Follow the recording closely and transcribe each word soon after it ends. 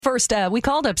First, we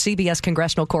called up CBS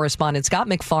congressional correspondent Scott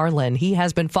MacFarlane. He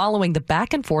has been following the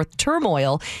back and forth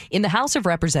turmoil in the House of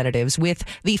Representatives with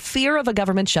the fear of a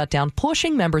government shutdown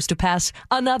pushing members to pass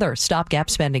another stopgap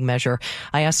spending measure.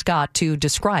 I asked Scott to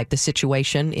describe the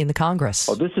situation in the Congress.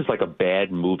 Oh, this is like a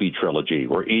bad movie trilogy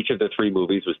where each of the three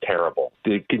movies was terrible.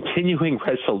 The continuing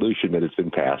resolution that has been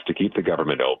passed to keep the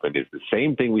government open is the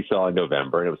same thing we saw in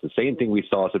November, and it was the same thing we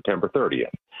saw September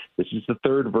 30th. This is the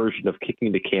third version of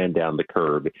kicking the can down the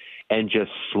curb and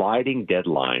just sliding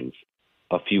deadlines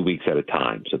a few weeks at a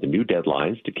time. So the new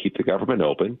deadlines to keep the government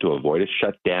open, to avoid a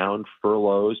shutdown,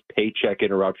 furloughs, paycheck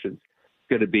interruptions, is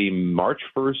going to be March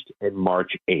 1st and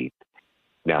March 8th.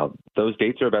 Now, those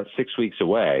dates are about 6 weeks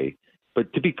away.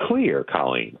 But to be clear,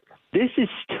 Colleen, this is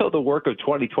still the work of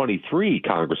 2023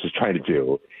 Congress is trying to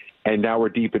do. And now we're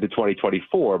deep into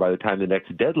 2024 by the time the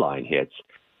next deadline hits.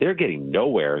 They're getting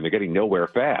nowhere, and they're getting nowhere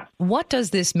fast. What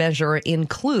does this measure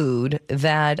include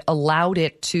that allowed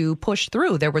it to push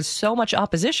through? There was so much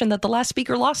opposition that the last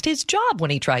speaker lost his job when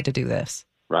he tried to do this.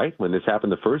 Right? When this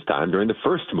happened the first time, during the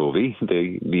first movie,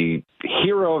 the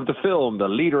hero of the film, the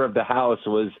leader of the House,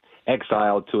 was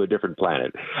exiled to a different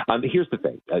planet. Here's the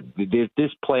thing.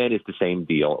 This plan is the same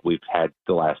deal we've had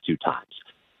the last two times.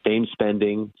 Same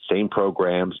spending, same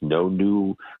programs, no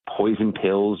new poison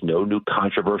pills, no new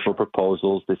controversial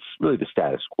proposals. This is really the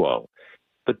status quo.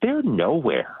 But they're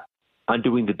nowhere on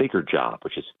doing the bigger job,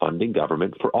 which is funding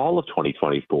government for all of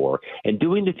 2024 and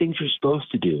doing the things you're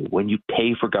supposed to do when you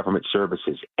pay for government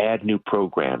services, add new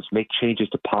programs, make changes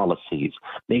to policies,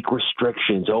 make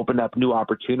restrictions, open up new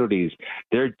opportunities.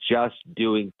 They're just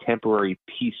doing temporary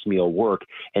piecemeal work.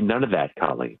 And none of that,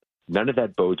 Colleen, none of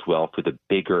that bodes well for the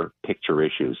bigger picture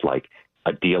issues like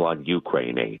a deal on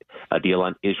Ukraine aid, a deal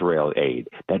on Israel aid,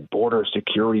 that border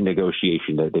security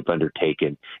negotiation that they've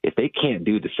undertaken. If they can't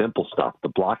do the simple stuff, the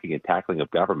blocking and tackling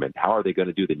of government, how are they going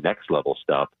to do the next level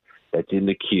stuff that's in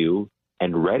the queue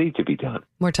and ready to be done?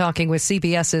 We're talking with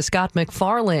CBS's Scott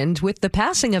MacFarlane. With the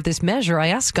passing of this measure, I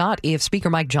asked Scott if Speaker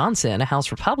Mike Johnson, a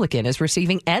House Republican, is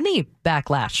receiving any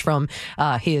backlash from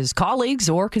his colleagues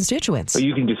or constituents.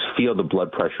 You can just feel the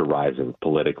blood pressure rising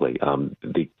politically.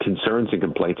 The concerns and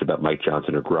complaints about Mike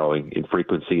Johnson are growing in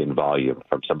frequency and volume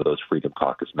from some of those Freedom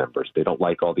Caucus members. They don't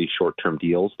like all these short-term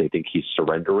deals. They think he's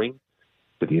surrendering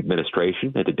to the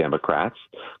administration and to Democrats.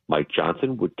 Mike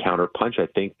Johnson would counterpunch. I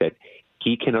think that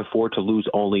he can afford to lose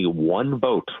only one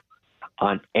vote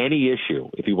on any issue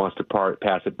if he wants to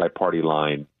pass it by party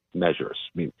line measures.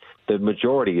 I mean, the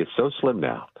majority is so slim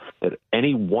now that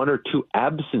any one or two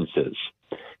absences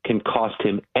can cost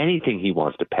him anything he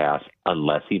wants to pass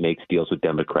unless he makes deals with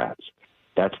Democrats.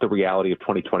 That's the reality of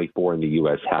 2024 in the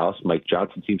U.S. House. Mike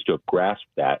Johnson seems to have grasped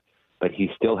that, but he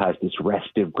still has this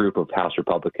restive group of House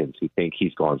Republicans who think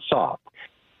he's gone soft.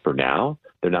 For now,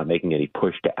 they're not making any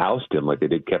push to oust him like they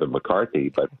did Kevin McCarthy,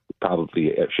 but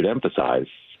probably should emphasize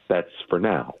that's for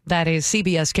now. That is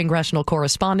CBS congressional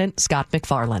correspondent Scott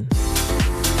MacFarlane.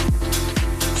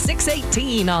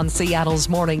 6:18 on Seattle's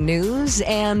Morning News.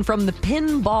 And from the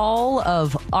pinball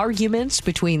of arguments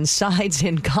between sides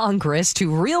in Congress to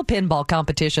real pinball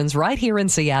competitions right here in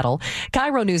Seattle,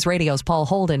 Cairo News Radio's Paul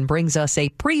Holden brings us a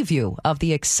preview of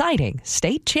the exciting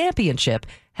state championship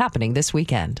happening this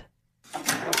weekend.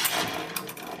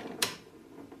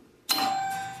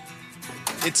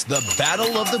 It's the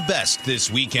Battle of the Best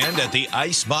this weekend at the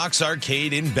Icebox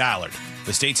Arcade in Ballard.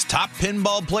 The state's top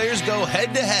pinball players go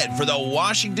head-to-head for the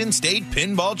Washington State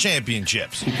Pinball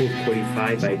Championships. People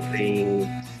qualify by playing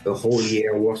a whole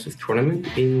year worth of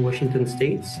tournament in Washington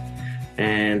State.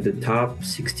 And the top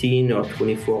 16 or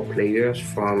 24 players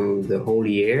from the whole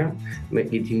year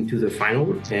make it into the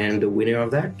final, and the winner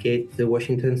of that gets the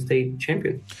Washington State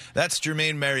champion. That's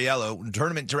Jermaine Mariello,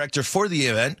 tournament director for the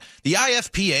event. The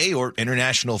IFPA, or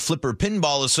International Flipper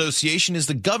Pinball Association, is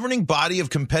the governing body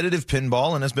of competitive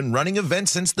pinball and has been running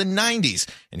events since the 90s.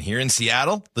 And here in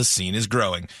Seattle, the scene is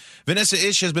growing. Vanessa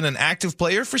Ish has been an active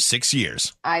player for 6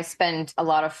 years. I spend a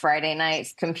lot of Friday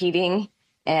nights competing.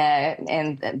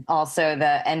 And also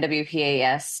the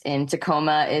NWPAS in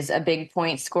Tacoma is a big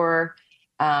point scorer.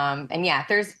 And yeah,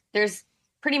 there's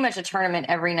pretty much a tournament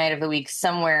every night of the week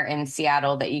somewhere in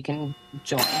Seattle that you can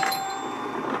join.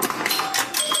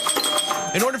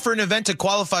 In order for an event to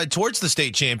qualify towards the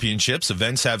state championships,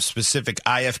 events have specific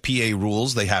IFPA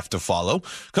rules they have to follow.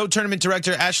 Co-tournament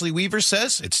director Ashley Weaver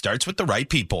says it starts with the right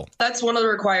people. That's one of the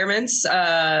requirements,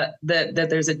 that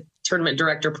there's a tournament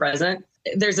director present.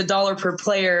 There's $1 per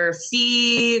player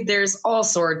fee. There's all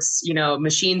sorts,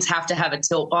 machines have to have a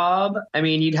tilt bob. I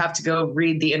mean, you'd have to go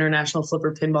read the International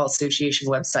Flipper Pinball Association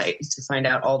website to find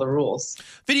out all the rules.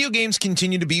 Video games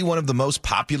continue to be one of the most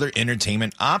popular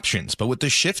entertainment options, but with the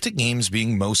shift to games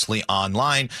being mostly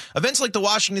online, events like the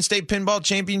Washington State Pinball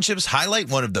Championships highlight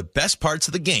one of the best parts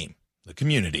of the game, the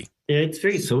community. Yeah, it's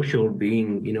very social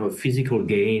being, a physical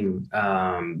game.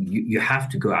 You have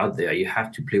to go out there. You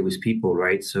have to play with people,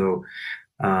 right? So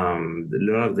a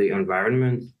lot of the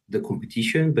environment, the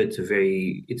competition, but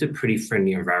it's a pretty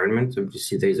friendly environment.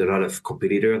 Obviously, there's a lot of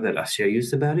competitors that are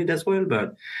serious about it as well,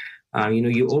 but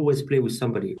you always play with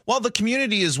somebody. While the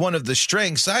community is one of the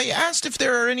strengths, I asked if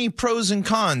there are any pros and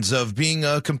cons of being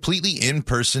a completely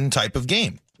in-person type of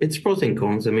game. It's pros and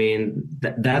cons. I mean,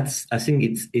 I think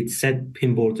it's set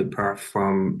pinball apart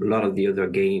from a lot of the other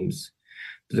games.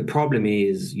 The problem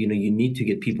is, you need to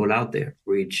get people out there,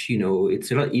 which,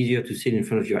 it's a lot easier to sit in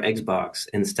front of your Xbox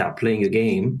and start playing a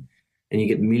game, and you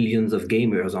get millions of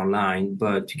gamers online.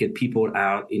 But to get people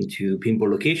out into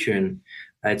pinball location,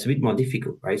 it's a bit more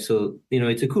difficult, right? So,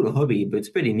 it's a cool hobby, but it's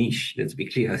pretty niche. Let's be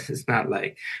clear. It's not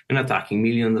like we're not talking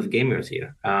millions of gamers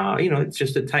here. It's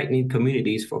just a tight-knit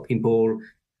communities for people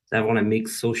that want to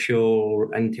mix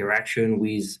social interaction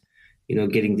with,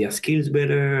 getting their skills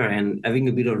better, and having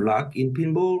a bit of luck in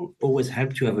pinball always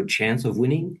helps to have a chance of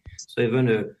winning. So even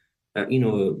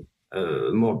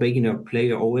a more beginner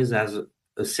player always has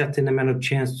a certain amount of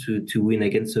chance to win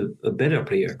against a better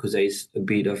player, because there is a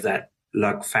bit of that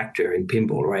luck factor in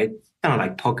pinball, right? Kind of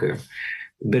like poker.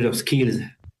 A bit of skills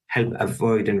help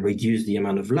avoid and reduce the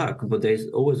amount of luck, but there's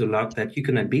always a luck that you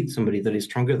can beat somebody that is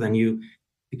stronger than you.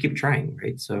 You keep trying,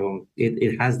 right? So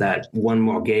it has that one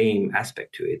more game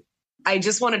aspect to it. I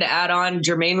just wanted to add on,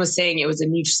 Jermaine was saying it was a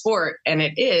niche sport, and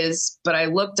it is, but I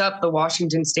looked up the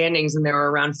Washington standings and there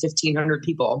were around 1,500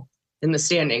 people in the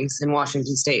standings in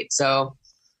Washington State. So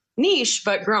niche,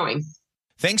 but growing.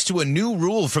 Thanks to a new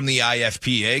rule from the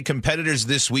IFPA, competitors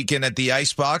this weekend at the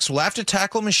Icebox will have to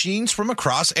tackle machines from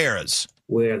across eras.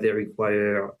 Where they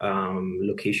require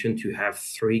location to have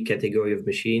 3 categories of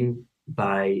machine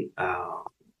by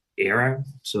era.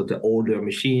 So the older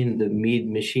machine, the mid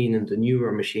machine, and the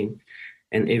newer machine.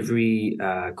 And every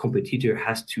competitor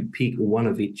has to pick one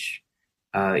of each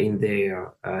in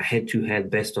their head-to-head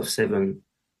best of 7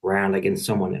 round against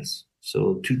someone else.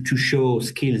 So to show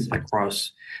skills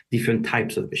across different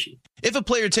types of machines. If a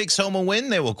player takes home a win,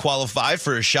 they will qualify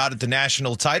for a shot at the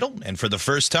national title. And for the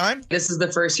first time, this is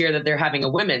the first year that they're having a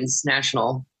women's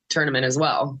national tournament as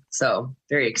well. So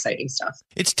very exciting stuff.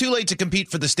 It's too late to compete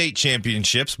for the state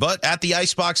championships, but at the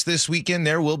Icebox this weekend,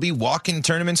 there will be walk-in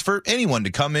tournaments for anyone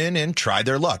to come in and try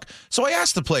their luck. So I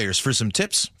asked the players for some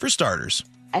tips for starters.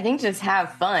 I think just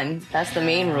have fun. That's the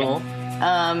main rule.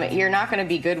 You're not going to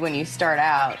be good when you start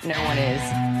out. No one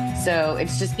is. So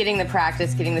it's just getting the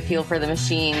practice, getting the feel for the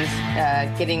machines,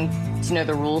 getting to know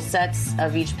the rule sets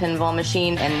of each pinball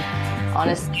machine, and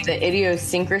honestly, the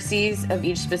idiosyncrasies of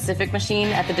each specific machine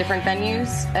at the different venues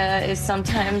is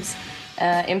sometimes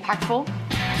impactful.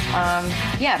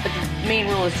 But the main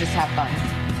rule is just have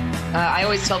fun. I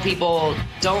always tell people,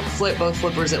 don't flip both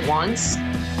flippers at once.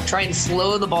 Try and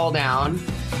slow the ball down.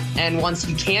 And once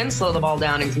you can slow the ball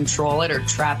down and control it or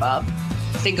trap up,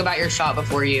 think about your shot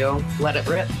before you let it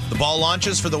rip. The ball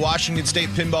launches for the Washington State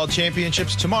Pinball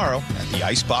Championships tomorrow at the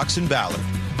Icebox in Ballard.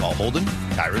 Paul Holden,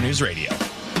 Cairo News Radio.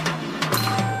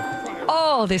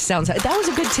 Oh, that was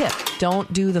a good tip.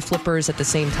 Don't do the flippers at the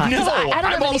same time. No, I don't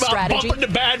I'm have all any about strategy. bumping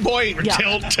the bad boy. Yeah.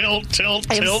 Tilt.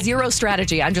 I have zero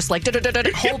strategy. I'm just like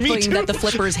hoping that the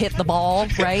flippers hit the ball,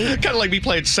 right? Kind of like me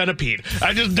playing Centipede.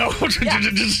 I just don't. Yeah.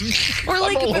 Or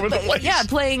I'm all over the place. Yeah,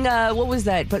 playing what was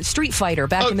that? But Street Fighter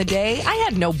back in the day. I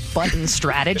had no button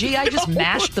strategy. I just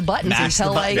mashed the buttons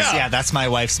until Yeah, that's my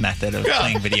wife's method of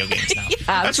playing video games now.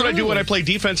 Yeah, that's what I do when I play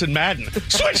defense in Madden.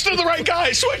 Switch to the right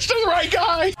guy. Switch to the right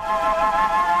guy.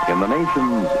 In the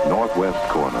nation's northwest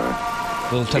corner. A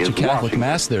little touch of Catholic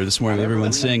Mass there this morning.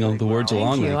 Everyone's saying all the words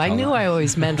along with it. I knew I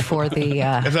always meant for the...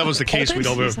 if that was the case, we'd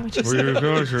all be...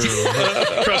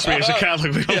 Trust me, as a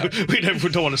Catholic, we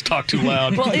don't want to talk too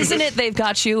loud. Well, isn't it they've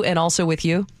got you and also with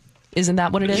you? Isn't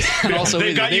that what it is? And also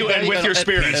they've got you and with your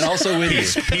spirit. And also with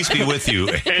you. Peace be with you.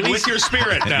 And with your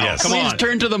spirit now. Yes. Come Please on.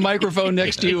 turn to the microphone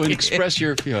next to you and express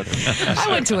your feeling. I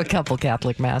went to a couple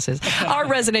Catholic masses. Our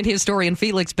resident historian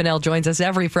Felix Bunnell joins us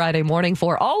every Friday morning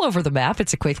for All Over the Map.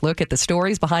 It's a quick look at the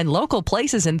stories behind local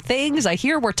places and things. I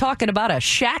hear we're talking about a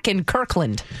shack in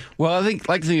Kirkland. Well, I think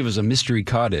of it as a mystery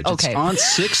cottage. Okay. It's on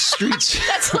 6th Street.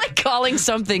 That's like calling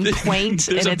something quaint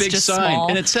and There's it's a big just sign, small.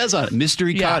 and it says on it,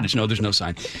 Mystery Cottage. No, there's no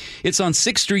sign. It's on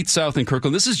 6th Street South in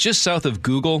Kirkland. This is just south of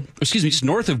Google, just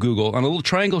north of Google, on a little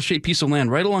triangle-shaped piece of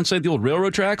land right alongside the old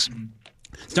railroad tracks.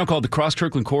 It's now called the Cross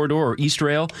Kirkland Corridor, or East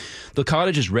Rail. The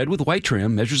cottage is red with white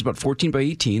trim, measures about 14 by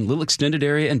 18, little extended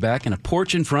area in back, and a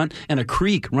porch in front, and a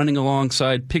creek running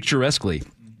alongside picturesquely.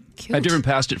 Cute. I've driven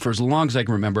past it for as long as I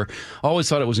can remember. Always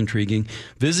thought it was intriguing.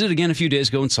 Visited again a few days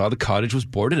ago and saw the cottage was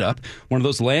boarded up. One of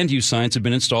those land use signs had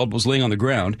been installed but was laying on the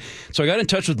ground. So I got in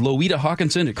touch with Loida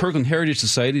Hawkinson at Kirkland Heritage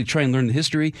Society to try and learn the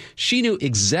history. She knew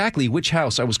exactly which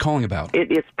house I was calling about.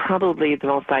 It is probably the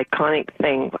most iconic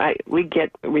thing. We get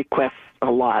requests a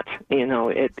lot,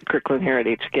 at Kirkland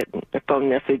Heritage, get phone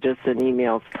messages and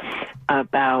emails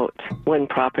about one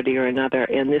property or another,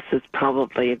 and this is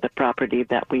probably the property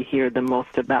that we hear the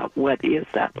most about. What is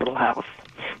that little house?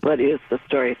 What is the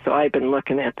story? So I've been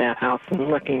looking at that house and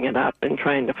looking it up and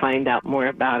trying to find out more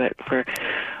about it for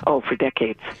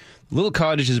decades. Little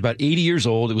cottage is about 80 years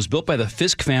old. It was built by the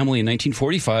Fisk family in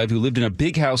 1945, who lived in a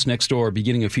big house next door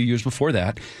beginning a few years before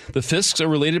that. The Fisks are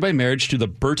related by marriage to the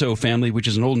Berto family, which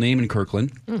is an old name in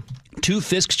Kirkland. 2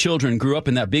 Fisk's children grew up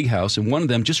in that big house, and one of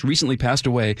them just recently passed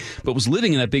away, but was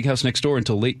living in that big house next door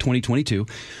until late 2022.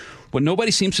 What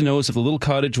nobody seems to know is if the little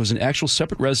cottage was an actual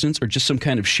separate residence or just some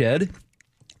kind of shed.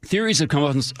 Theories have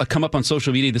come up on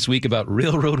social media this week about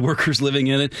railroad workers living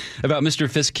in it, about Mr.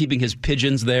 Fisk keeping his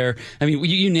pigeons there. I mean,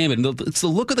 you name it. It's the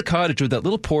look of the cottage with that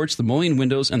little porch, the mullion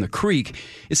windows, and the creek.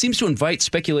 It seems to invite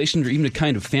speculation or even a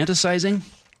kind of fantasizing.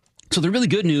 So the really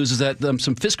good news is that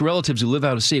some Fisk relatives who live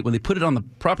out of state, when they put it on the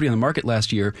property on the market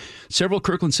last year, several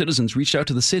Kirkland citizens reached out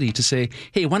to the city to say,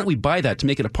 hey, why don't we buy that to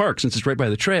make it a park since it's right by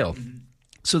the trail?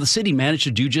 So the city managed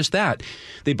to do just that.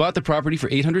 They bought the property for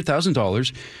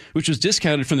 $800,000, which was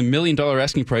discounted from the $1 million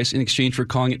asking price in exchange for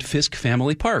calling it Fisk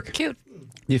Family Park. Cute.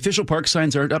 The official park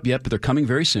signs aren't up yet, but they're coming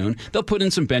very soon. They'll put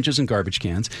in some benches and garbage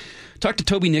cans. Talked to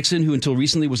Toby Nixon, who until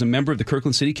recently was a member of the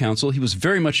Kirkland City Council. He was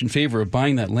very much in favor of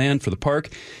buying that land for the park,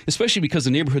 especially because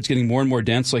the neighborhood's getting more and more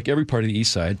dense like every part of the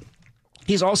east side.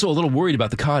 He's also a little worried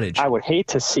about the cottage. I would hate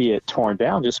to see it torn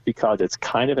down just because it's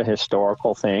kind of a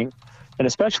historical thing. And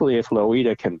especially if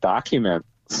Loida can document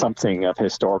something of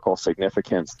historical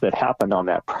significance that happened on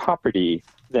that property,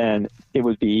 then it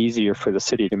would be easier for the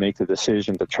city to make the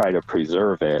decision to try to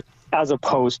preserve it, as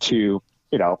opposed to,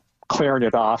 clearing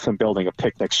it off and building a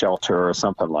picnic shelter or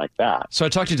something like that. So I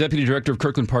talked to Deputy Director of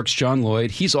Kirkland Parks, John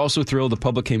Lloyd. He's also thrilled the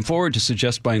public came forward to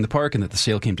suggest buying the park and that the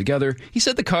sale came together. He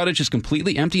said the cottage is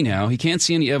completely empty now. He can't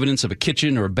see any evidence of a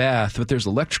kitchen or a bath, but there's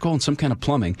electrical and some kind of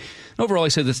plumbing. Overall, he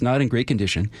said it's not in great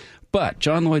condition. But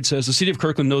John Lloyd says the city of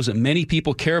Kirkland knows that many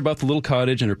people care about the little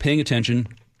cottage and are paying attention,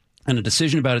 and a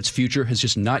decision about its future has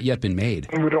just not yet been made.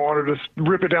 We don't want to just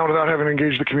rip it down without having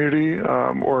engaged the community,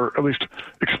 or at least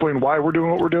explain why we're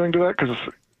doing what we're doing to that, because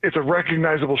it's a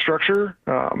recognizable structure,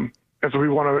 and so we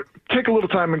want to take a little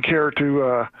time and care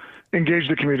to engage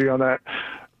the community on that.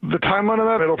 The timeline of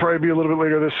that, it'll probably be a little bit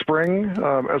later this spring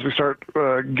as we start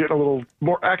getting a little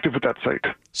more active with that site.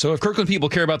 So if Kirkland people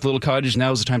care about the little cottage, now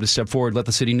is the time to step forward, let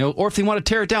the city know. Or if they want to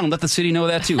tear it down, let the city know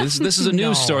that too. This is a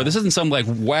news story. This isn't some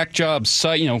whack job,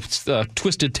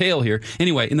 twisted tale here.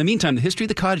 Anyway, in the meantime, the history of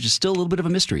the cottage is still a little bit of a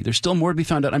mystery. There's still more to be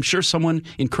found out. I'm sure someone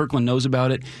in Kirkland knows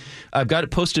about it. I've got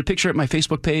it posted a picture at my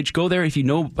Facebook page. Go there. If you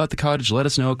know about the cottage, let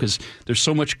us know, because there's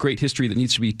so much great history that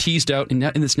needs to be teased out in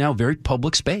this now very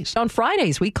public space. On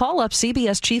Fridays, we call up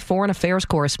CBS Chief Foreign Affairs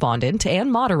Correspondent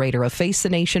and moderator of Face the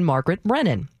Nation, Margaret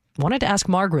Brennan. Wanted to ask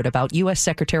Margaret about U.S.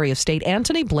 Secretary of State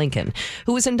Antony Blinken,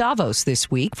 who was in Davos this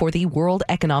week for the World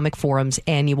Economic Forum's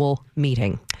annual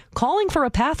meeting, calling for a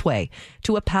pathway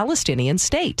to a Palestinian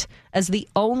state as the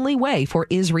only way for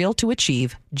Israel to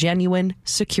achieve genuine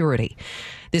security.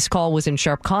 This call was in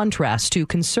sharp contrast to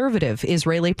conservative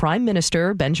Israeli Prime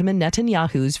Minister Benjamin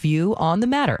Netanyahu's view on the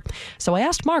matter. So I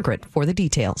asked Margaret for the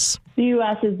details. The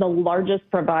U.S. is the largest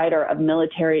provider of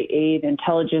military aid,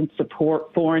 intelligence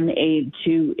support, foreign aid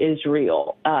to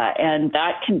Israel, and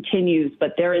that continues.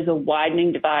 But there is a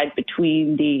widening divide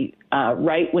between the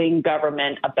right-wing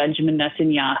government of Benjamin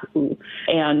Netanyahu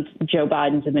and Joe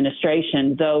Biden's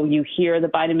administration. Though you hear the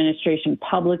Biden administration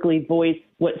publicly voice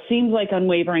what seems like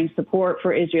unwavering support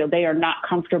for Israel, they are not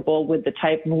comfortable with the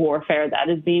type of warfare that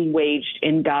is being waged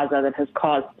in Gaza that has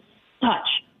caused such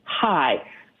high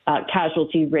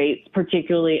casualty rates,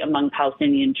 particularly among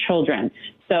Palestinian children.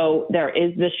 So there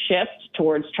is this shift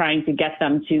towards trying to get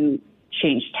them to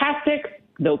change tactics.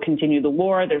 They'll continue the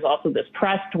war. There's also this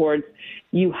press towards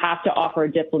you have to offer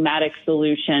a diplomatic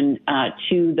solution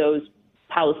to those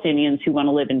Palestinians who want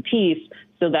to live in peace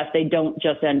so that they don't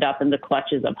just end up in the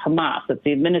clutches of Hamas. That's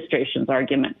the administration's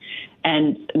argument.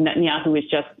 And Netanyahu is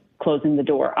just closing the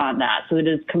door on that. So it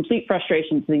is complete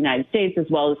frustration to the United States as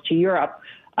well as to Europe.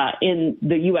 In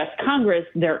the U.S. Congress,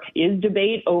 there is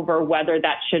debate over whether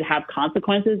that should have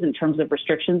consequences in terms of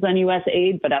restrictions on U.S.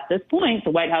 aid. But at this point, the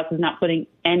White House is not putting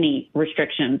any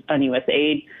restrictions on U.S.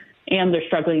 aid, and they're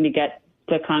struggling to get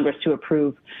the Congress to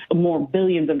approve more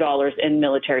billions of dollars in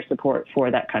military support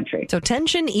for that country. So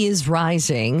tension is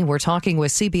rising. We're talking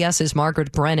with CBS's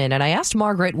Margaret Brennan, and I asked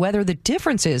Margaret whether the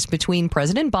differences between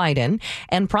President Biden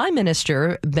and Prime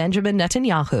Minister Benjamin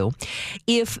Netanyahu,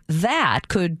 if that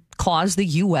could cause the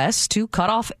U.S. to cut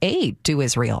off aid to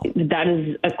Israel. That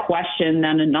is a question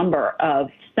that a number of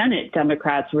Senate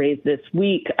Democrats raised this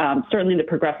week. Certainly the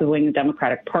progressive wing of the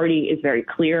Democratic Party is very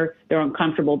clear. They're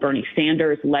uncomfortable. Bernie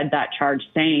Sanders led that charge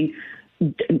saying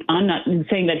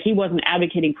that he wasn't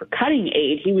advocating for cutting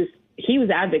aid. He was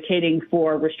advocating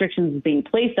for restrictions being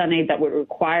placed on aid that would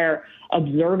require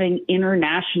observing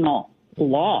international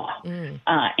law.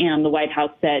 And the White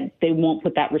House said they won't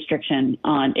put that restriction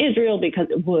on Israel because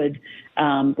it would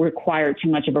require too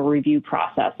much of a review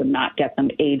process and not get them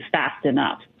aid fast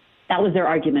enough. That was their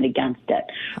argument against it.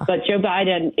 But Joe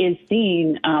Biden is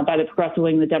seen by the progressive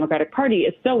wing of the Democratic Party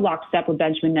as so lockstep with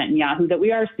Benjamin Netanyahu that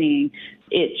we are seeing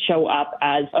it show up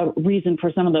as a reason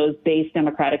for some of those base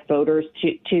Democratic voters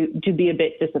to be a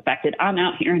bit disaffected. I'm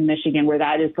out here in Michigan where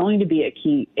that is going to be a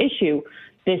key issue.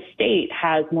 This state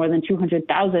has more than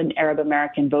 200,000 Arab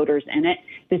American voters in it.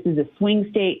 This is a swing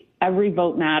state. Every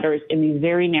vote matters in these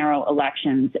very narrow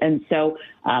elections. And so,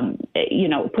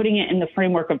 putting it in the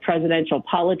framework of presidential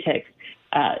politics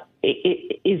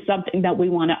it is something that we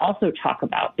want to also talk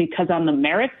about, because on the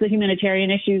merits, the humanitarian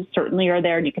issues certainly are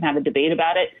there and you can have a debate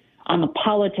about it. On the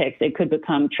politics, it could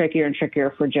become trickier and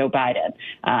trickier for Joe Biden.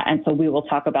 And so we will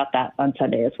talk about that on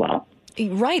Sunday as well.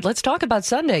 Right. Let's talk about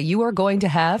Sunday. You are going to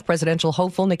have presidential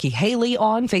hopeful Nikki Haley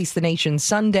on Face the Nation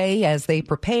Sunday as they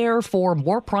prepare for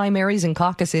more primaries and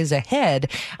caucuses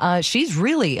ahead. She's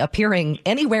really appearing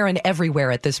anywhere and everywhere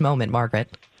at this moment, Margaret.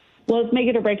 Well, let's make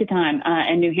it or break it time.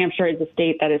 And New Hampshire is a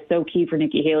state that is so key for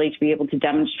Nikki Haley to be able to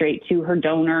demonstrate to her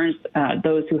donors,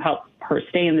 those who help her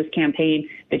stay in this campaign,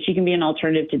 that she can be an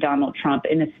alternative to Donald Trump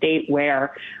in a state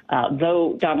where,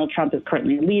 though Donald Trump is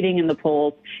currently leading in the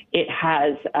polls, it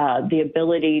has the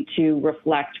ability to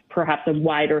reflect perhaps a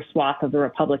wider swath of the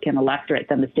Republican electorate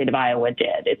than the state of Iowa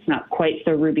did. It's not quite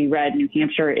so ruby red. New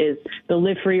Hampshire is the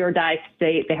live free or die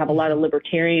state. They have a lot of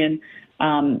libertarian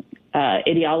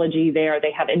ideology there.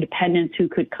 They have independents who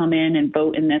could come in and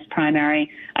vote in this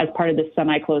primary as part of the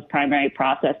semi-closed primary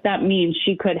process. That means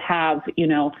she could have,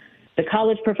 the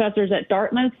college professors at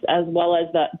Dartmouth as well as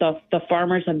the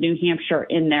farmers of New Hampshire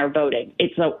in there voting.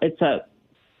 It's a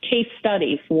case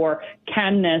study for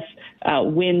can this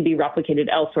win be replicated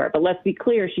elsewhere. But let's be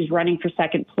clear, she's running for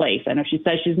second place. I know she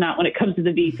says she's not when it comes to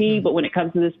the VP, but when it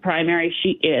comes to this primary,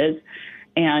 she is.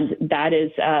 And that is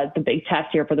the big test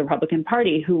here for the Republican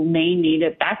Party, who may need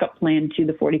a backup plan to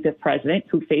the 45th president,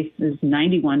 who faces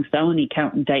 91 felony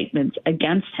count indictments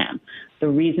against him. The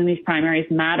reason these primaries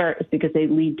matter is because they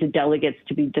lead to delegates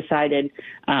to be decided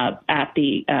at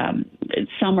the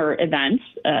summer events,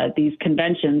 these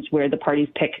conventions where the parties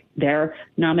pick their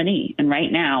nominee. And right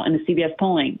now, in the CBS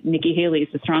polling, Nikki Haley is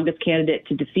the strongest candidate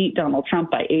to defeat Donald Trump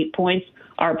by 8 points.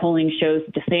 Our polling shows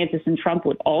DeSantis and Trump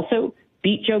would also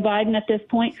beat Joe Biden at this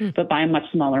point, but by a much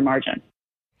smaller margin.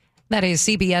 That is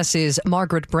CBS's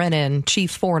Margaret Brennan, chief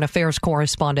foreign affairs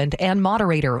correspondent and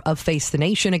moderator of Face the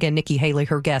Nation. Again, Nikki Haley,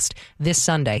 her guest this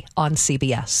Sunday on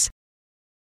CBS.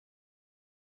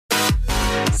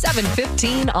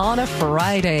 7:15 on a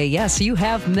Friday. Yes, you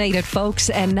have made it, folks.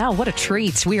 And now what a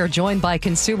treat. We are joined by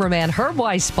consumer man Herb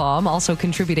Weisbaum, also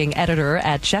contributing editor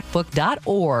at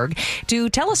checkbook.org, to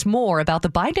tell us more about the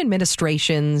Biden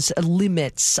administration's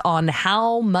limits on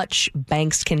how much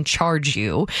banks can charge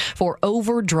you for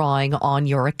overdrawing on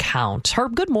your account.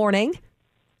 Herb, good morning.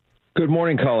 Good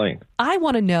morning, Colleen. I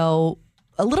want to know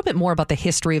a little bit more about the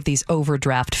history of these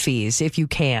overdraft fees, if you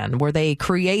can. Were they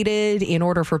created in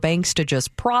order for banks to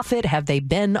just profit? Have they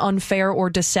been unfair or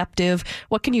deceptive?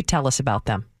 What can you tell us about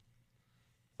them?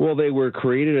 Well, they were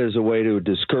created as a way to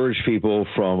discourage people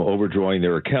from overdrawing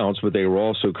their accounts, but they were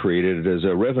also created as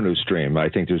a revenue stream. I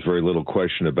think there's very little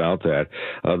question about that.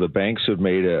 The banks have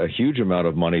made a huge amount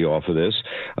of money off of this.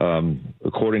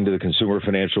 According to the Consumer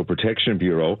Financial Protection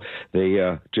Bureau,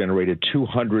 they generated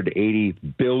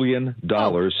 $280 billion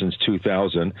since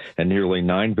 2000 and nearly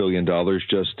 $9 billion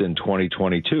just in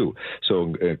 2022.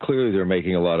 So clearly they're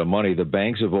making a lot of money. The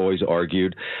banks have always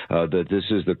argued that this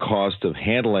is the cost of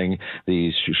handling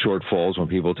these shortfalls when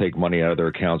people take money out of their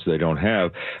accounts they don't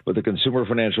have. But the Consumer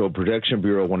Financial Protection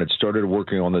Bureau, when it started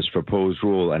working on this proposed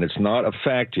rule, and it's not a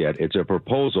fact yet, it's a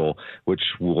proposal which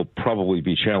will probably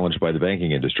be challenged by the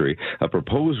banking industry, a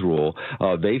proposed rule,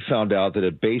 they found out that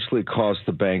it basically costs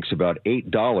the banks about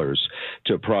 $8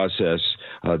 to process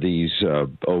these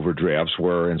overdrafts,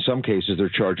 where in some cases they're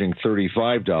charging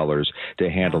 $35 to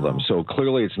handle them. So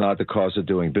clearly it's not the cost of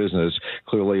doing business.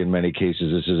 Clearly, in many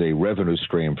cases, this is a revenue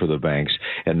stream for the banks,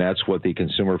 and that's what the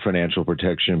Consumer Financial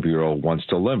Protection Bureau wants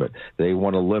to limit. They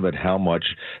want to limit how much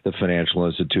the financial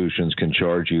institutions can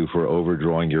charge you for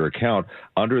overdrawing your account.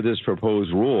 Under this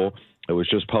proposed rule, it was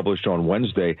just published on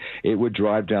Wednesday, it would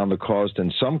drive down the cost,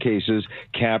 in some cases,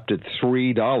 capped at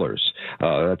 $3.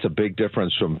 That's a big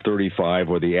difference from $35,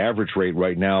 or the average rate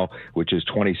right now, which is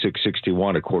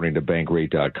 $26.61, according to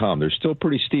Bankrate.com. They're still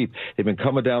pretty steep. They've been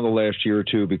coming down the last year or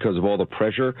two because of all the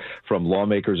pressure from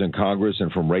lawmakers in Congress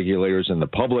and from regulators in the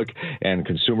public and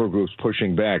consumer groups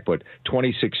pushing back. But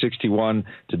 $26.61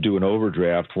 to do an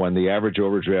overdraft, when the average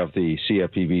overdraft, the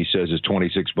CFPB says, is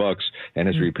 $26 and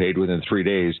is repaid within 3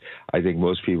 days, I think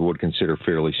most people would consider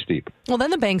fairly steep. Well,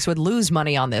 then the banks would lose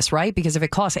money on this, right? Because if it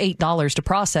costs $8 to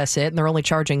process it and they're only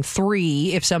charging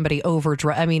 $3 if somebody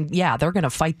overdraft, they're going to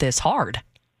fight this hard.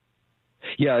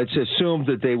 Yeah, it's assumed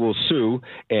that they will sue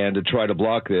and to try to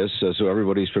block this, so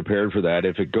everybody's prepared for that.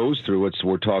 If it goes through,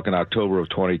 we're talking October of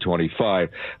 2025,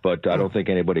 but I don't think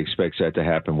anybody expects that to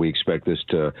happen. We expect this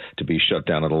to be shut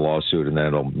down in a lawsuit, and then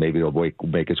it'll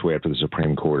make its way up to the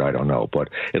Supreme Court. I don't know, but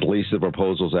at least the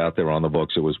proposal's out there on the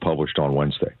books. It was published on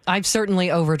Wednesday. I've certainly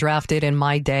overdrafted in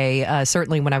my day,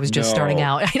 certainly when I was just starting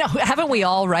out. I know, haven't we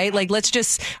all, right? Like, let's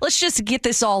just get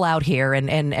this all out here,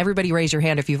 and everybody raise your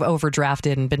hand if you've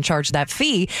overdrafted and been charged that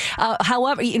fee.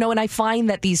 However, and I find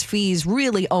that these fees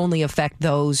really only affect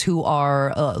those who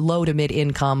are low to mid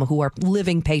income, who are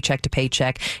living paycheck to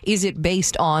paycheck. Is it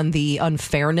based on the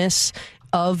unfairness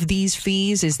of these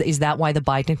fees? Is that why the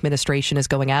Biden administration is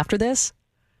going after this?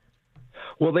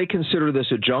 Well, they consider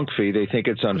this a junk fee. They think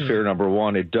it's unfair, number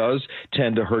one. It does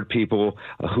tend to hurt people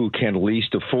who can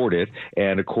least afford it.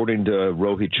 And according to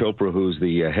Rohit Chopra, who's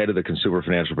the head of the Consumer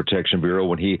Financial Protection Bureau,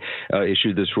 when he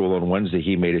issued this rule on Wednesday,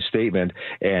 he made a statement,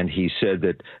 and he said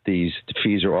that these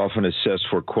fees are often assessed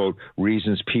for, quote,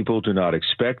 reasons people do not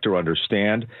expect or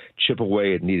understand, chip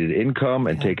away at needed income,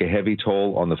 and take a heavy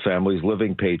toll on the families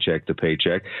living paycheck to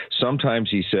paycheck.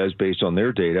 Sometimes, he says, based on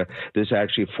their data, this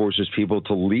actually forces people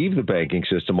to leave the banking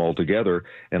system altogether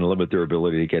and limit their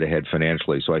ability to get ahead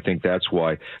financially. So I think that's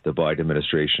why the Biden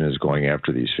administration is going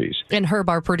after these fees. And Herb,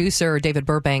 our producer, David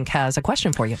Burbank, has a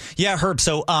question for you. Yeah, Herb.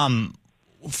 So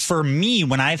for me,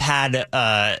 when I've had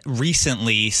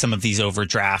recently some of these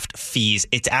overdraft fees,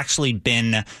 it's actually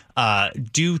been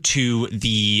due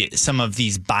to some of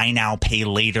these buy now, pay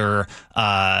later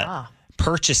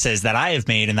purchases that I have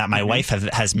made and that my wife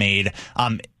has made.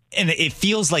 And it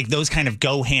feels like those kind of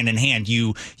go hand in hand.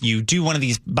 You do one of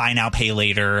these buy now, pay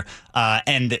later,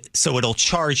 and so it'll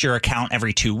charge your account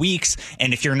every 2 weeks.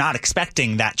 And if you're not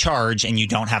expecting that charge and you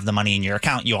don't have the money in your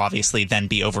account, you'll obviously then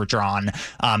be overdrawn.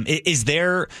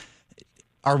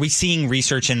 Are we seeing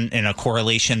research in a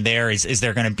correlation there? Is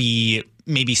there going to be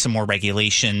maybe some more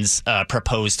regulations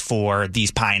proposed for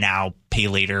these buy now, pay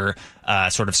later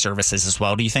sort of services as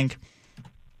well, do you think?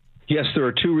 Yes, there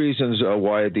are two reasons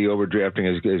why the overdrafting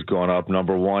has gone up.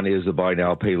 Number one is the buy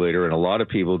now, pay later. And a lot of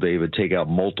people, David, take out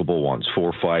multiple ones,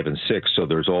 4, 5, and 6. So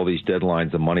there's all these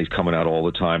deadlines. The money's coming out all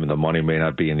the time, and the money may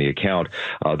not be in the account.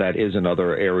 That is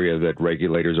another area that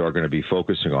regulators are going to be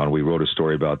focusing on. We wrote a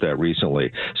story about that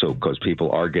recently. So because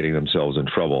people are getting themselves in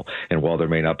trouble. And while there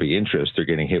may not be interest, they're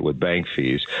getting hit with bank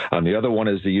fees. The other one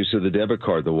is the use of the debit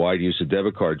card, the wide use of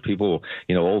debit cards. People,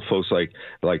 old folks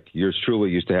like yours truly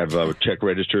used to have check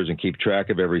registers and keep track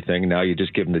of everything. Now you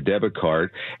just give them the debit card,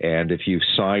 and if you've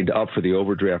signed up for the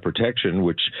overdraft protection,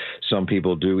 which some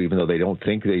people do even though they don't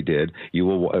think they did,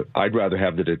 I'd rather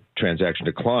have the transaction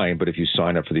decline, but if you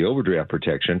sign up for the overdraft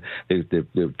protection,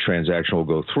 the transaction will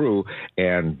go through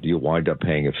and you'll wind up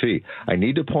paying a fee. I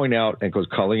need to point out, and because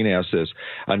Colleen asked this,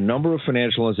 a number of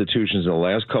financial institutions in the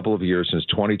last couple of years since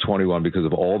 2021, because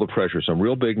of all the pressure, some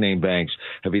real big name banks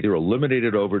have either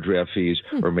eliminated overdraft fees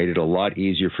or made it a lot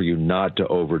easier for you not to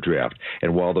overdraft.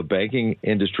 And while the banking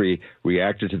industry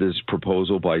reacted to this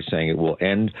proposal by saying it will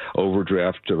end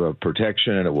overdraft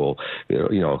protection and it will,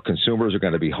 consumers are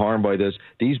going to be harmed by this,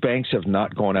 these banks have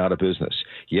not gone out of business.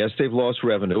 Yes, they've lost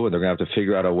revenue and they're going to have to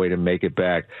figure out a way to make it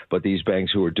back. But these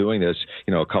banks who are doing this,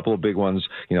 a couple of big ones,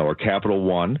 are Capital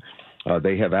One,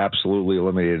 They have absolutely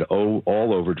eliminated all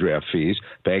overdraft fees.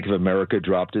 Bank of America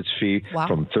dropped its fee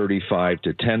from $35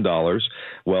 to $10.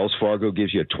 Wells Fargo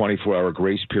gives you a 24-hour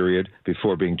grace period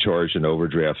before being charged an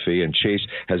overdraft fee. And Chase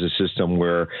has a system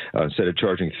where instead of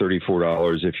charging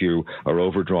 $34 if you are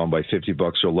overdrawn by $50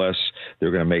 or less,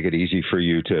 they're going to make it easy for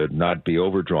you to not be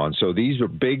overdrawn. So these are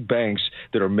big banks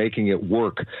that are making it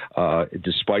work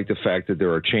despite the fact that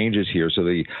there are changes here. So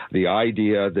the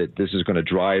idea that this is going to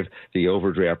drive the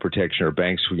overdraft protection or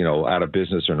banks, out of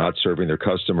business or not serving their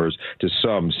customers to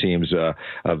some seems a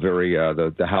very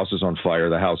the house is on fire,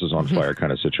 the house is on fire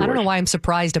kind of situation. I don't know why I'm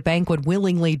surprised a bank would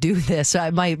willingly do this.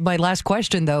 My last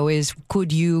question, though, is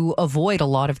could you avoid a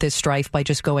lot of this strife by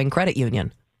just going credit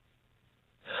union?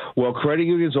 Well, credit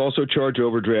unions also charge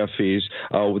overdraft fees.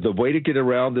 The way to get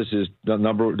around this is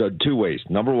two ways.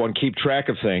 Number one, keep track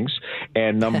of things.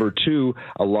 And number two,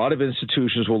 a lot of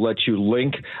institutions will let you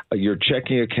link your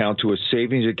checking account to a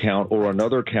savings account or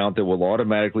another account that will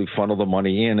automatically funnel the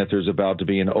money in if there's about to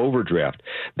be an overdraft.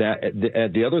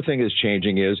 The other thing is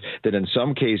changing is that in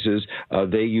some cases,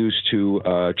 they used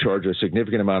to charge a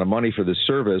significant amount of money for this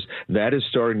service. That is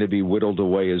starting to be whittled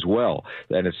away as well.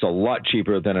 And it's a lot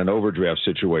cheaper than an overdraft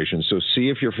situation. So see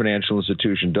if your financial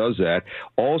institution does that.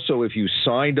 Also, if you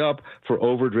signed up for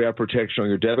overdraft protection on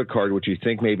your debit card, which you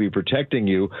think may be protecting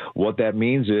you, what that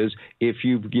means is if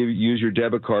you use your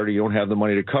debit card or you don't have the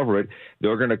money to cover it,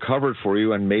 they're going to cover it for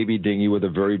you and maybe ding you with a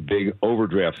very big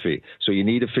overdraft fee. So you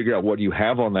need to figure out what you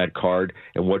have on that card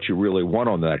and what you really want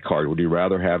on that card. Would you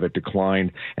rather have it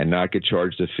declined and not get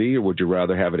charged a fee, or would you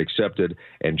rather have it accepted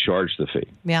and charged the fee?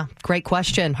 Yeah, great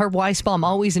question. Herb Weisbaum,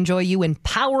 always enjoy you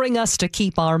empowering us to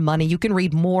keep our money. You can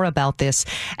read more about this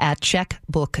at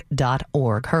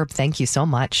checkbook.org. Herb, thank you so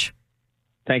much.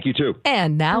 Thank you, too.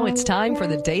 And now it's time for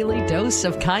the Daily Dose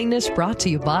of Kindness, brought to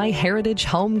you by Heritage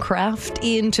Homecraft.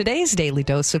 In today's Daily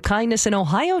Dose of Kindness, an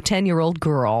Ohio 10-year-old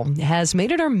girl has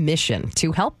made it her mission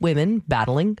to help women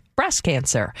battling breast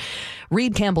cancer.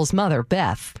 Reed Campbell's mother,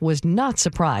 Beth, was not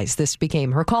surprised this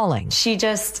became her calling. She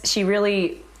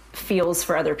really feels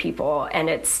for other people, and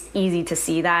it's easy to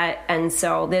see that. And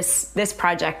so this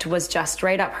project was just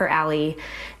right up her alley,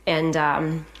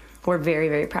 and we're very,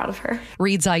 very proud of her.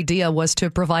 Reed's idea was to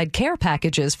provide care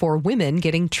packages for women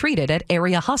getting treated at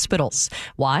area hospitals.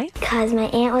 Why? Because my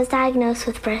aunt was diagnosed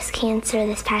with breast cancer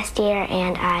this past year,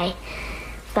 and I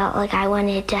felt like I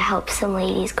wanted to help some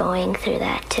ladies going through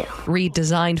that too. Reed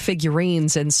designed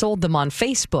figurines and sold them on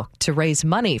Facebook to raise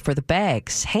money for the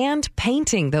bags, hand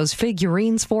painting those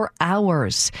figurines for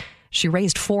hours. She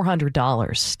raised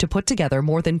 $400 to put together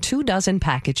more than 24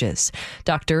 packages.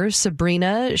 Dr.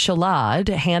 Sabrina Shalad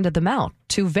handed them out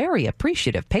to very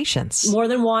appreciative patients. More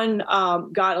than one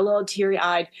got a little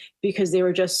teary-eyed because they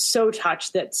were just so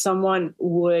touched that someone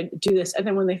would do this. And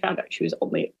then when they found out she was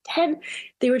only 10,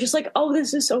 they were just like, oh,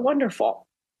 this is so wonderful.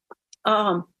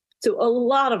 So a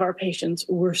lot of our patients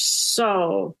were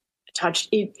so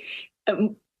touched.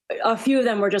 A few of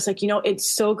them were just like,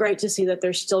 it's so great to see that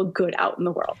there's still good out in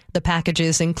the world. The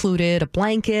packages included a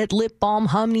blanket, lip balm,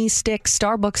 honey stick,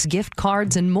 Starbucks gift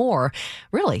cards, and more.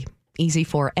 Really easy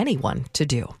for anyone to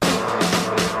do.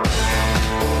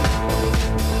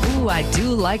 Ooh, I do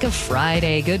like a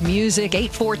Friday. Good music.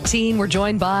 8:14. We're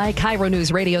joined by Cairo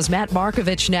News Radio's Matt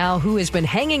Markovich now, who has been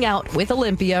hanging out with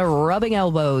Olympia, rubbing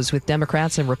elbows with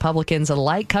Democrats and Republicans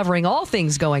alike, covering all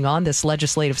things going on this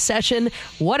legislative session.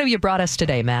 What have you brought us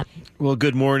today, Matt? Well,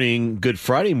 good morning. Good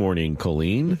Friday morning,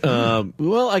 Colleen.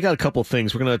 Well, I got a couple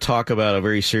things. We're going to talk about a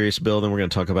very serious bill, then we're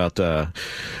going to talk about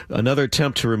another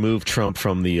attempt to remove Trump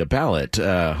from the ballot,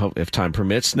 if time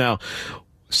permits. Now,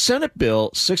 Senate Bill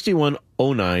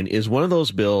 6109 is one of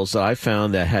those bills that I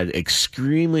found that had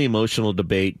extremely emotional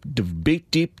debate,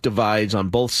 deep divides on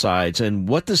both sides. And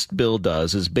what this bill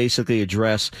does is basically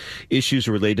address issues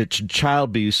related to child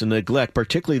abuse and neglect,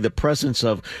 particularly the presence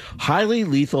of highly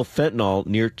lethal fentanyl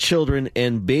near children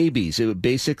and babies. It would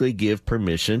basically give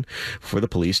permission for the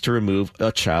police to remove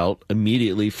a child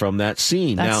immediately from that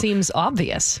scene. That seems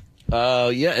obvious.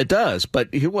 Yeah, it does. But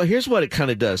here's what it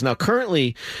kind of does. Now,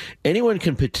 currently, anyone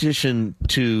can petition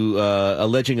to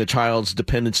alleging a child's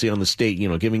dependency on the state,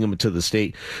 giving them to the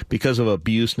state because of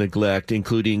abuse, neglect,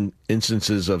 including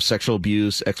instances of sexual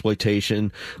abuse,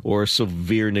 exploitation, or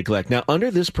severe neglect. Now,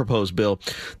 under this proposed bill,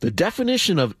 the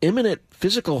definition of imminent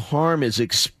physical harm is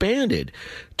expanded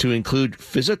to include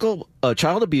physical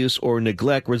child abuse or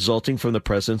neglect resulting from the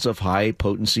presence of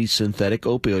high-potency synthetic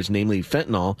opioids, namely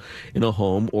fentanyl, in a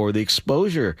home or the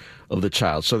exposure of the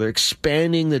child. So they're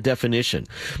expanding the definition.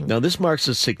 Now, this marks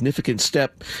a significant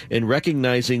step in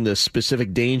recognizing the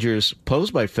specific dangers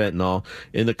posed by fentanyl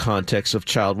in the context of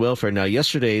child welfare. Now,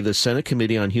 yesterday, the Senate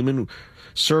Committee on Human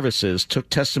Services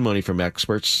took testimony from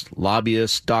experts,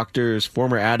 lobbyists, doctors,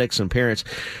 former addicts, and parents.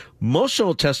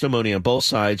 Emotional testimony on both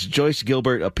sides. Joyce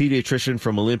Gilbert, a pediatrician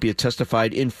from Olympia,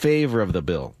 testified in favor of the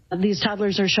bill. These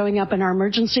toddlers are showing up in our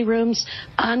emergency rooms,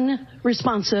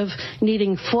 unresponsive,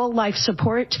 needing full life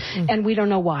support, and we don't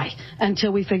know why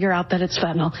until we figure out that it's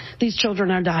fentanyl. These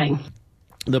children are dying.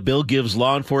 The bill gives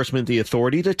law enforcement the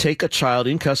authority to take a child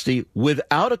in custody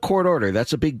without a court order.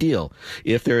 That's a big deal.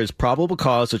 If there is probable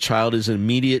cause, the child is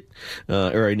immediate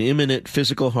or an imminent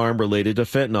physical harm related to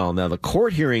fentanyl. Now, the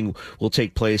court hearing will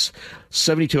take place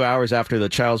 72 hours after the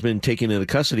child's been taken into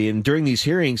custody. And during these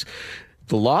hearings,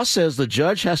 the law says the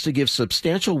judge has to give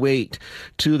substantial weight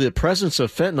to the presence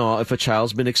of fentanyl if a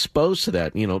child's been exposed to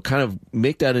that, kind of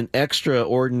make that an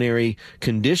extraordinary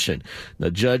condition.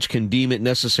 The judge can deem it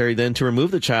necessary then to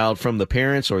remove the child from the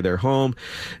parents or their home,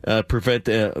 prevent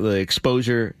the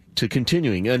exposure to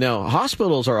continuing. Now,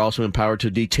 hospitals are also empowered to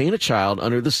detain a child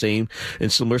under the same and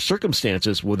similar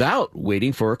circumstances without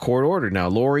waiting for a court order. Now,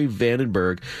 Lori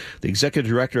Vandenberg, the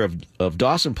executive director of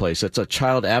Dawson Place, that's a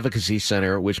child advocacy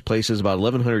center which places about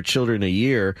 1,100 children a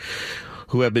year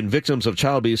who have been victims of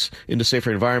child abuse into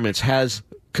safer environments, has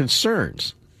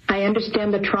concerns. I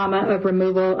understand the trauma of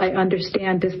removal. I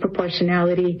understand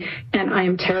disproportionality, and I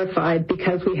am terrified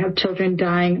because we have children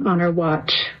dying on our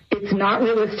watch. It's not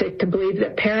realistic to believe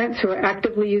that parents who are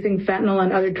actively using fentanyl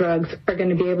and other drugs are going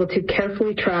to be able to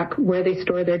carefully track where they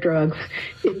store their drugs.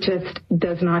 It just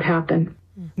does not happen.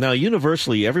 Now,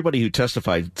 universally, everybody who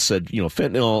testified said,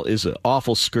 fentanyl is an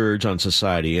awful scourge on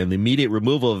society, and the immediate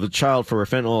removal of the child for where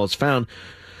fentanyl is found,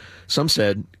 some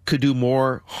said, could do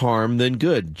more harm than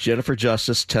good. Jennifer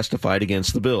Justice testified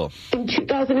against the bill. In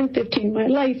 2015, my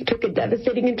life took a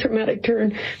devastating and traumatic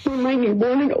turn when my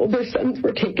newborn and older sons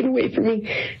were taken away from me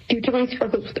due to my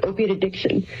struggles with opiate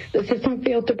addiction. The system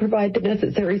failed to provide the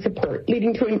necessary support,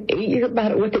 leading to an 8-year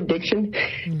battle with addiction,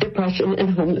 depression,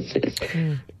 and homelessness.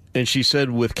 And she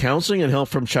said with counseling and help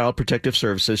from Child Protective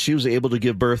Services, she was able to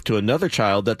give birth to another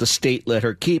child that the state let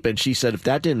her keep. And she said if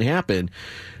that didn't happen,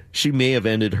 she may have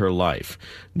ended her life.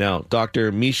 Now, Dr.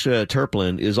 Misha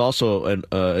Terplin is also an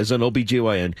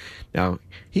OBGYN. Now,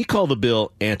 he called the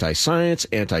bill anti-science,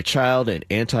 anti-child, and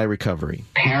anti-recovery.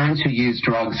 Parents who use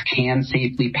drugs can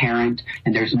safely parent,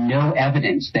 and there's no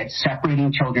evidence that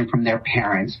separating children from their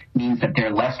parents means that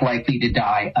they're less likely to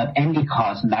die of any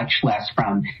cause, much less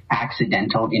from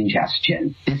accidental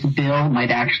ingestion. This bill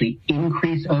might actually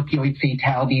increase opioid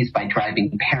fatalities by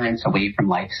driving parents away from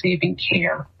life-saving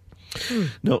care.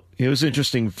 No, it was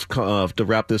interesting to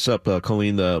wrap this up,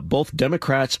 Colleen. Both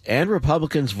Democrats and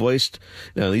Republicans voiced,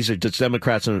 these are just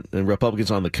Democrats and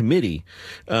Republicans on the committee,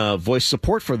 voiced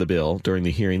support for the bill during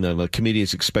the hearing. The committee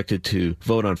is expected to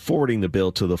vote on forwarding the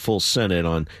bill to the full Senate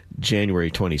on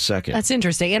January 22nd. That's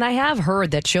interesting. And I have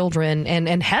heard that children,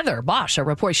 and Heather Bosch, a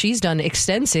report, she's done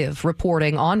extensive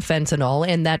reporting on fentanyl,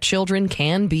 and that children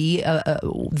can be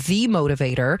the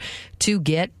motivator to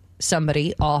get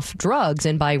somebody off drugs,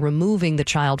 and by removing the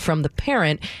child from the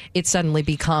parent, it suddenly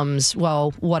becomes,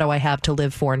 well, what do I have to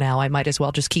live for now? I might as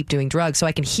well just keep doing drugs. So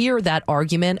I can hear that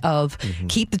argument of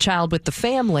keep the child with the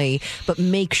family, but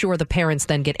make sure the parents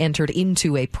then get entered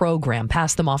into a program,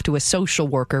 pass them off to a social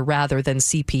worker rather than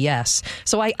CPS.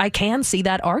 So I can see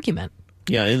that argument.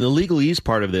 Yeah, and the legalese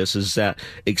part of this is that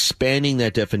expanding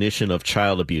that definition of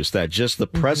child abuse, that just the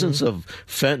presence of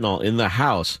fentanyl in the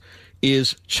house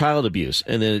is child abuse,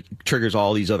 and then it triggers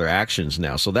all these other actions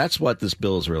now. So that's what this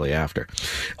bill is really after.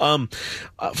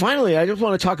 Finally, I just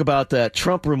want to talk about that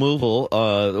Trump removal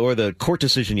or the court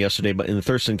decision yesterday in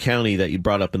Thurston County that you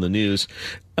brought up in the news.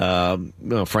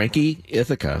 Frankie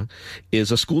Ithaca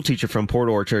is a school teacher from Port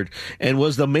Orchard and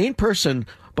was the main person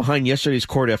behind yesterday's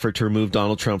court effort to remove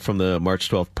Donald Trump from the March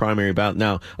 12th primary ballot.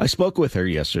 Now, I spoke with her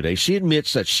yesterday. She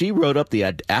admits that she wrote up the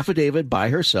affidavit by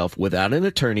herself without an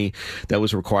attorney that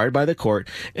was required by the court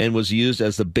and was used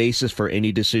as the basis for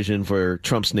any decision for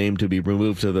Trump's name to be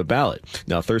removed to the ballot.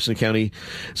 Now, Thurston County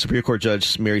Superior Court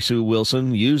Judge Mary Sue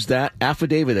Wilson used that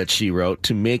affidavit that she wrote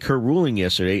to make her ruling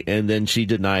yesterday, and then she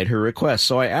denied her request.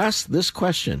 So I asked this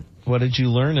question. What did you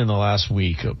learn in the last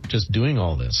week of just doing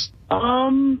all this?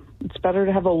 It's better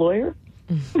to have a lawyer.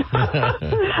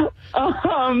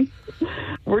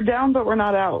 We're down, but we're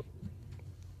not out.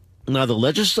 Now, the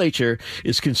legislature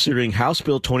is considering House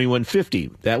Bill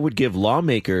 2150. That would give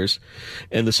lawmakers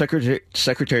and the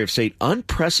Secretary of State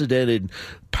unprecedented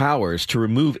powers to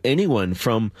remove anyone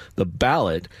from the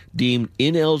ballot deemed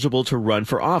ineligible to run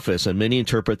for office. And many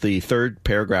interpret the third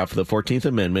paragraph of the 14th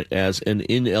Amendment as an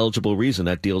ineligible reason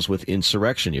that deals with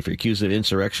insurrection. If you're accused of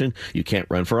insurrection, you can't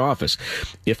run for office.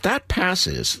 If that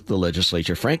passes the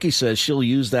legislature, Frankie says she'll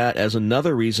use that as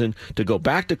another reason to go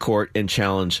back to court and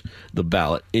challenge the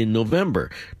ballot in November.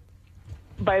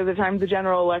 By the time the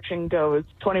general election goes,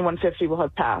 2150 will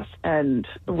have passed, and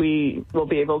we will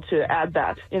be able to add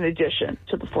that in addition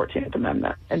to the 14th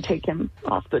Amendment and take him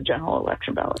off the general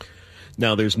election ballot.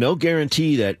 Now, there's no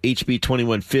guarantee that HB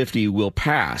 2150 will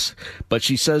pass, but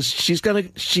she says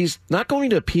she's not going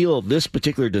to appeal this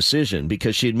particular decision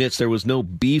because she admits there was no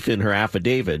beef in her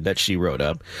affidavit that she wrote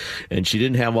up, and she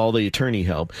didn't have all the attorney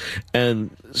help.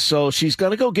 And so she's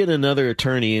going to go get another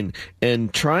attorney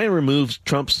and try and remove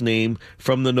Trump's name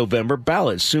from the November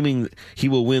ballot, assuming he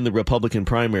will win the Republican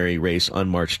primary race on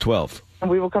March 12th. And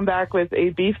we will come back with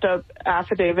a beefed-up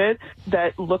affidavit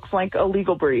that looks like a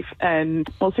legal brief, and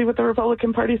we'll see what the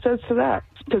Republican Party says to that.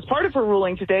 Because part of her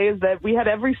ruling today is that we had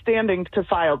every standing to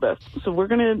file this, so we're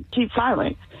going to keep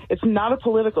filing. It's not a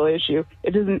political issue.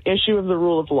 It is an issue of the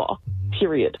rule of law,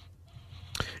 period.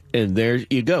 And there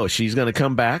you go. She's going to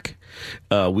come back.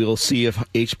 We'll see if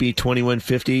HB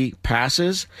 2150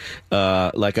 passes.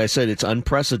 Like I said, it's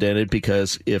unprecedented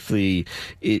because if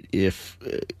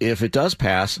it does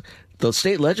pass, the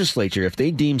state legislature, if they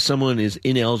deem someone is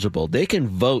ineligible, they can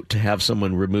vote to have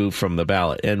someone removed from the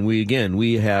ballot. And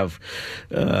we have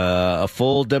a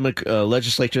full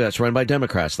legislature that's run by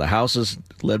Democrats. The House is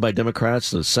led by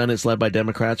Democrats. The Senate's led by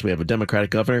Democrats. We have a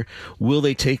Democratic governor. Will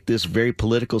they take this very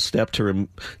political step to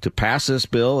pass this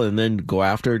bill and then go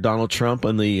after Donald Trump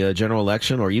on the general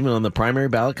election or even on the primary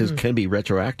ballot? Because it can be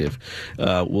retroactive.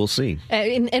 We'll see.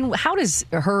 And how does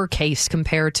her case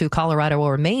compare to Colorado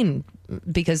or Maine?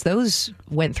 Because those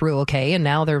went through okay, and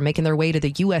now they're making their way to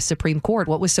the U.S. Supreme Court.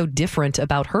 What was so different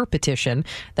about her petition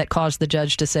that caused the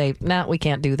judge to say, nah, we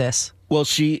can't do this? Well,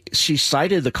 she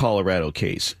cited the Colorado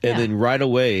case, and then right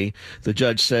away the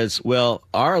judge says, well,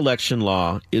 our election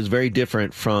law is very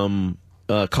different from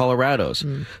Colorado's.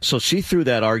 So she threw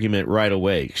that argument right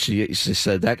away. She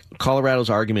said that Colorado's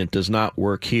argument does not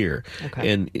work here.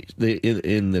 Okay. And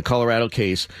in the Colorado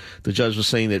case, the judge was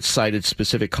saying that it cited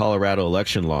specific Colorado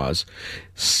election laws.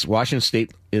 Washington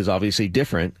State is obviously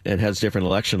different and has different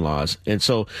election laws. And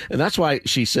that's why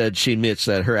she said she admits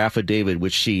that her affidavit,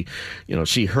 which she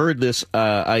heard this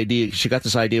idea, she got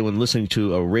this idea when listening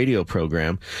to a radio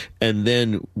program and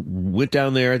then went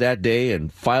down there that day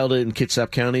and filed it in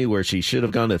Kitsap County where she should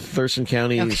have gone to Thurston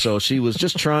County. Okay. So she was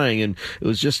just trying, and it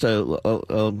was just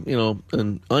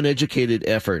an uneducated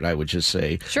effort, I would just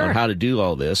say, on how to do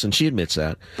all this. And she admits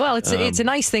that. Well, it's a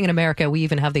nice thing in America. We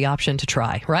even have the option to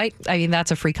try, right? I mean,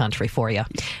 that's a free country for you.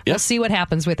 Yep. We'll see what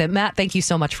happens with it. Matt, thank you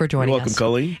so much for joining us. You're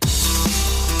welcome, Colleen.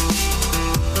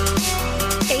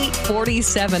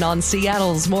 8:47 on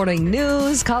Seattle's Morning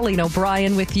News. Colleen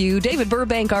O'Brien with you. David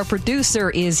Burbank, our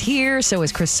producer, is here. So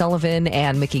is Chris Sullivan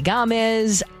and Mickey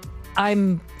Gomez.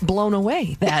 I'm blown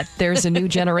away that there's a new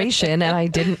generation, and I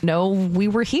didn't know we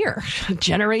were here.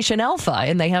 Generation Alpha,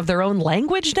 and they have their own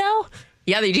language now?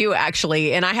 Yeah, they do,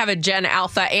 actually. And I have a Gen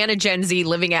Alpha and a Gen Z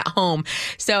living at home.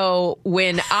 So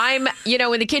when I'm,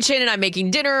 in the kitchen and I'm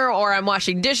making dinner or I'm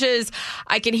washing dishes,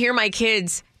 I can hear my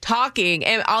kids talking,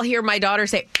 and I'll hear my daughter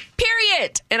say,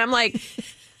 period. And I'm like,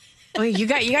 oh, you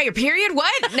got your period?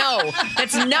 What? No,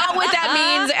 that's not what that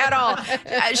means at all.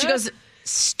 She goes,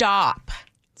 stop.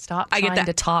 Stop trying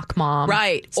to talk, Mom.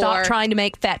 Right. Stop trying to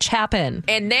make fetch happen.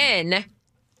 And then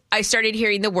I started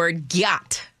hearing the word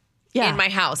got. In my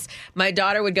house. My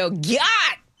daughter would go,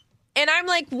 "Got," and I'm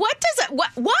like, "What does it?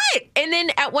 What?" And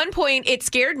then at one point, it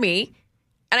scared me,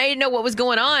 and I didn't know what was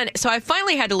going on. So I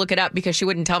finally had to look it up because she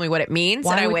wouldn't tell me what it means.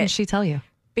 Why wouldn't she tell you?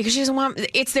 Because she doesn't want.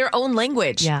 It's their own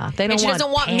language. Yeah, they don't. And she doesn't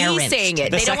want me saying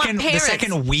it. They don't want parents. The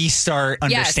second we start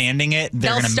understanding it,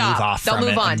 they're going to move off from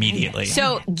it immediately.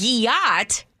 So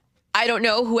giat. I don't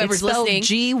know whoever's listening.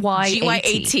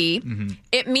 G-Y-A-T. Mm-hmm.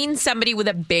 It means somebody with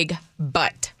a big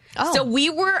butt. Oh. So we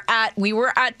were at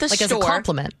the store. As a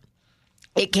compliment.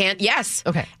 It can't. Yes.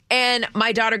 Okay. And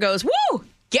my daughter goes, "Woo,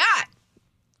 got."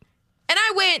 And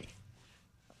I went,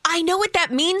 I know what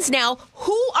that means now.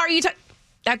 Who are you talking?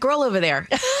 That girl over there.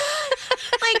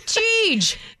 Like,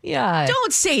 Jeej. Yeah.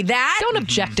 Don't say that. Don't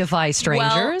objectify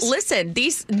strangers. Well, listen,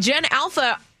 these Gen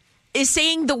Alpha is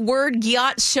saying the word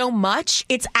gyat so much,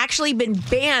 it's actually been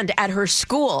banned at her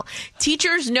school.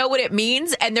 Teachers know what it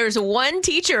means, and there's one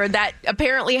teacher that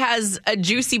apparently has a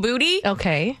juicy booty.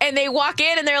 Okay. And they walk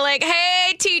in and they're like,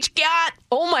 hey, teach gyat.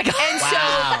 Oh my God. And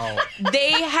so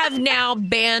they have now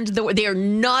banned the word. They are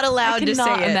not allowed to say it.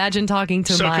 I cannot imagine talking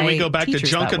to So my can we go back to teachers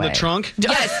junk that in the way. trunk?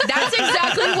 Yes, that's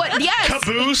exactly what. Yes.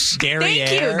 Caboose. Derriere.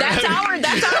 Thank you. That's our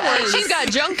word. She's got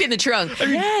junk in the trunk.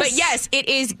 Yes. But yes, it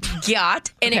is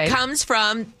gyat, and Okay. it comes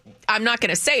from, I'm not going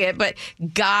to say it, but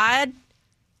God,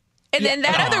 and then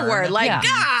that other word, like Yeah.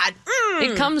 God.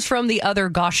 It comes from the other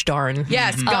gosh darn.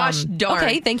 Yes, gosh darn.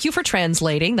 Okay, thank you for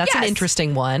translating. That's an Yes.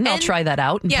 interesting one. I'll And- try that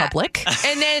out in Yeah. public.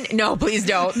 And then, no, please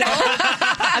don't.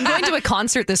 I'm going to a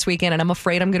concert this weekend, and I'm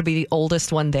afraid I'm going to be the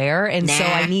oldest one there, and so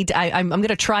Nah. I need. I'm going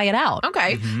to try it out.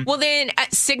 Okay. Well, then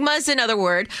Sigma is another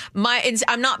word.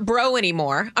 I'm not bro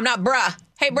anymore. I'm not bruh.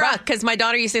 Hey, bruh. Because my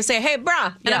daughter used to say, hey,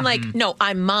 bruh. And I'm like, no,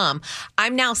 I'm mom.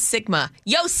 I'm now Sigma.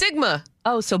 Yo, Sigma.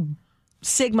 Oh, so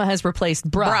Sigma has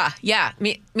replaced bruh. Bruh. Yeah.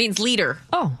 Means leader.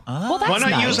 Oh. Well, that's Why not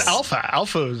nice. use alpha?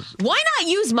 Alpha is, Why not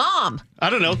use mom?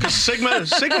 I don't know, because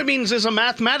sigma means is a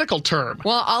mathematical term.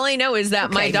 Well, all I know is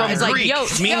that my From daughter's like, Greek, yo,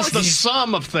 means the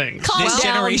sum of things. Calm This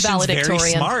down, generation's very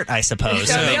valedictorian. smart, I suppose.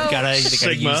 So they've got to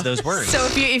Sigma. use those words. So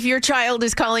if your child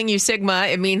is calling you Sigma,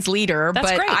 it means leader.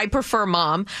 That's but great. I prefer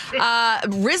mom.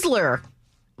 Rizzler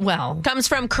Well, comes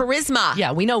from charisma.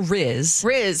 yeah, we know Riz.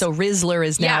 Riz. So Rizzler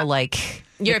is now Yeah. like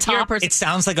You're, the if you're a top. person. It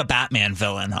sounds like a Batman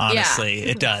villain, honestly.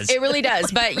 It does. It really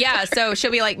does. But yeah, so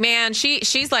she'll be like, man,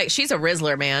 she's like, she's a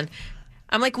Rizzler, man.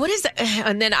 I'm like, what is that?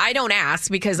 And then I don't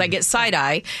ask because I get side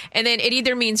eye. And then it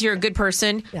either means you're a good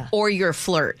person or you're a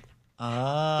flirt.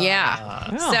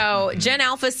 Yeah. So Gen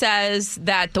Alpha says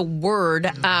that the word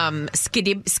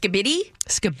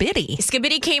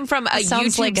skibidi came from a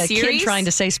sounds YouTube like a series. kid trying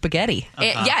to say spaghetti.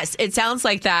 Yes, it sounds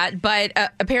like that, but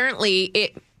apparently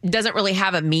it doesn't really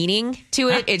have a meaning to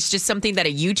it. It's just something that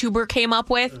a YouTuber came up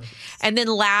with. And then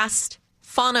last,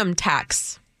 phoneme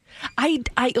tax.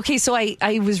 Okay, so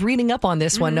I was reading up on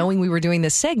this one, knowing we were doing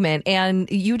this segment, and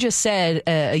you just said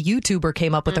a YouTuber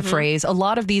came up with the phrase. A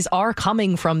lot of these are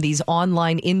coming from these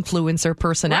online influencer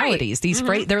personalities. These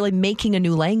they're like making a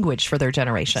new language for their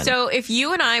generation. So if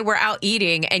you and I were out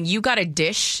eating and you got a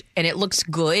dish and it looks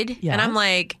good, and I'm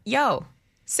like, yo,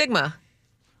 Sigma,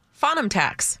 phoneme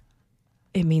tax.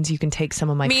 it means you can take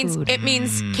some of my food. It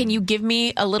means, can you give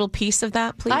me a little piece of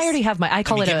that, please? I already have my. I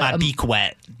call it get my a beak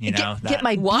wet. You know, get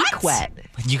my beak wet.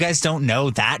 You guys don't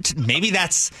know that? Maybe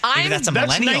that's a That's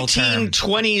millennial term.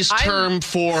 1920s term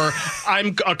for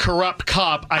I'm a corrupt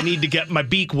cop. I need to get my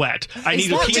beak wet. I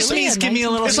need a piece. Please give me a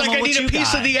little. It's like some I of need what a you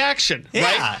piece got. of the action, Yeah.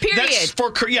 right? Period. That's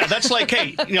for that's like,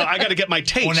 hey, I got to get my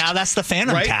taste. Well, now that's the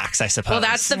phantom Right? tax, I suppose. Well,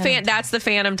 that's the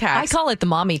phantom I tax. call it the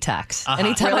mommy tax.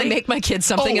 Anytime I make my kids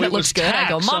something and it looks good, I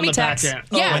go mommy tax.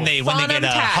 Yeah, when they phoneme get a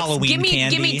tax. Halloween give me,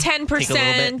 candy, give me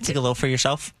 10%. Take a little for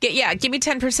yourself. Give me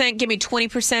 10%. Give me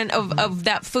 20% of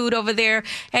that food over there.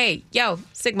 Hey, yo,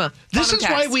 Sigma. This phoneme is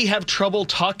tax. why we have trouble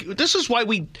talking. This is why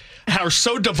we are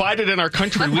so divided in our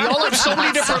country. We all have so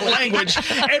many different language,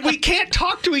 and we can't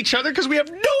talk to each other because we have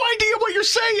no idea what you're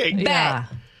saying. Yeah.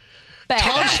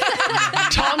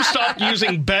 Tom stopped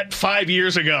using bet 5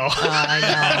 years ago. I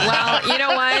know. Well, you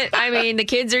know what? I mean, the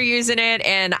kids are using it,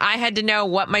 and I had to know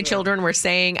what my children were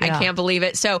saying. Yeah. I can't believe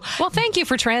it. So, Well, thank you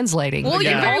for translating. Well,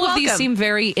 you're very All of these welcome. seem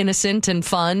very innocent and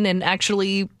fun and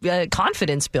actually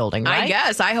confidence building, right? I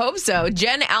guess. I hope so.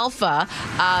 Gen Alpha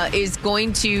is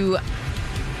going to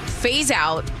phase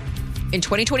out in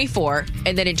 2024,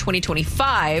 and then in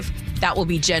 2025, that will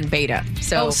be Gen Beta.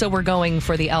 So we're going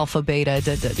for the alpha beta.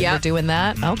 We're doing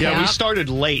that? Okay. Yeah, we started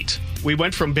late. We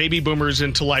went from baby boomers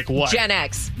into like what? Gen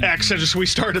X. X. And just we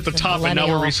started at the top, and now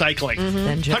we're millennial. recycling.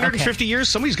 Then Gen- 150 years,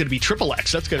 somebody's going to be triple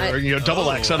X. That's going to, or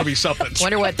double X. That'll be something.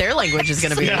 Wonder what their language is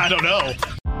going to be. Yeah, I don't know.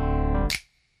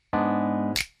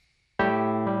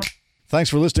 Thanks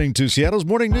for listening to Seattle's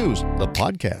Morning News, the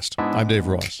podcast. I'm Dave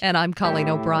Ross. And I'm Colleen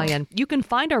O'Brien. You can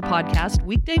find our podcast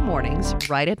weekday mornings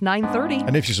right at 9:30.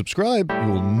 And if you subscribe,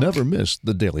 you will never miss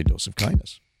the Daily Dose of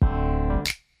Kindness.